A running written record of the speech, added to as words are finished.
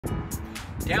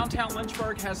Downtown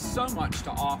Lynchburg has so much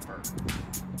to offer.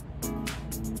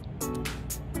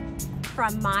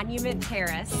 From Monument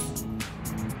Terrace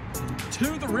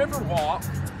to the Riverwalk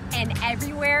and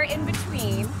everywhere in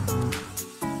between.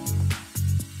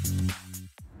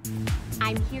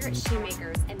 I'm here at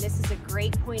Shoemaker's, and this is a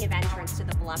great point of entrance to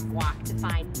the Bluff Walk to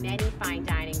find many fine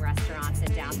dining restaurants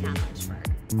in downtown Lynchburg.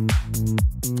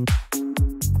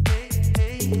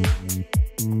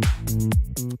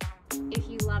 If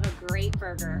you love a great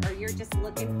burger, or you're just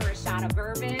looking for a shot of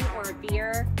bourbon or a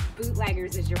beer,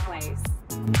 Bootleggers is your place.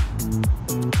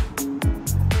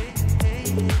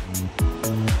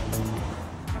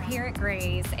 We're here at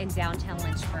Gray's in downtown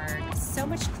Lynchburg. So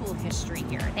much cool history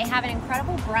here. They have an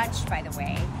incredible brunch, by the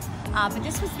way, but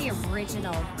this was the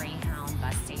original Greyhound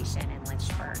bus station in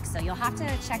Lynchburg. So you'll have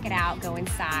to check it out, go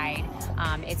inside.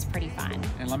 It's pretty fun.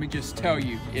 And let me just tell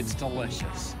you, it's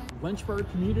delicious. Lynchburg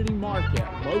Community Market,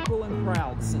 local and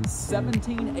proud since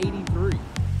 1783.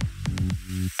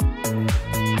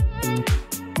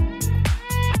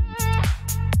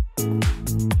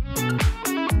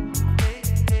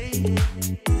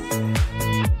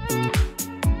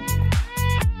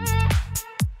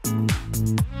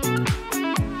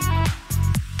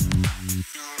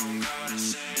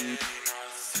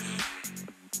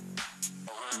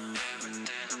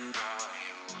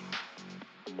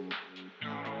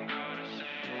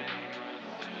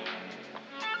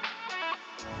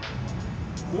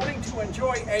 Wanting to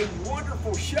enjoy a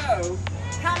wonderful show?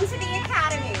 Come to the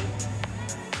Academy.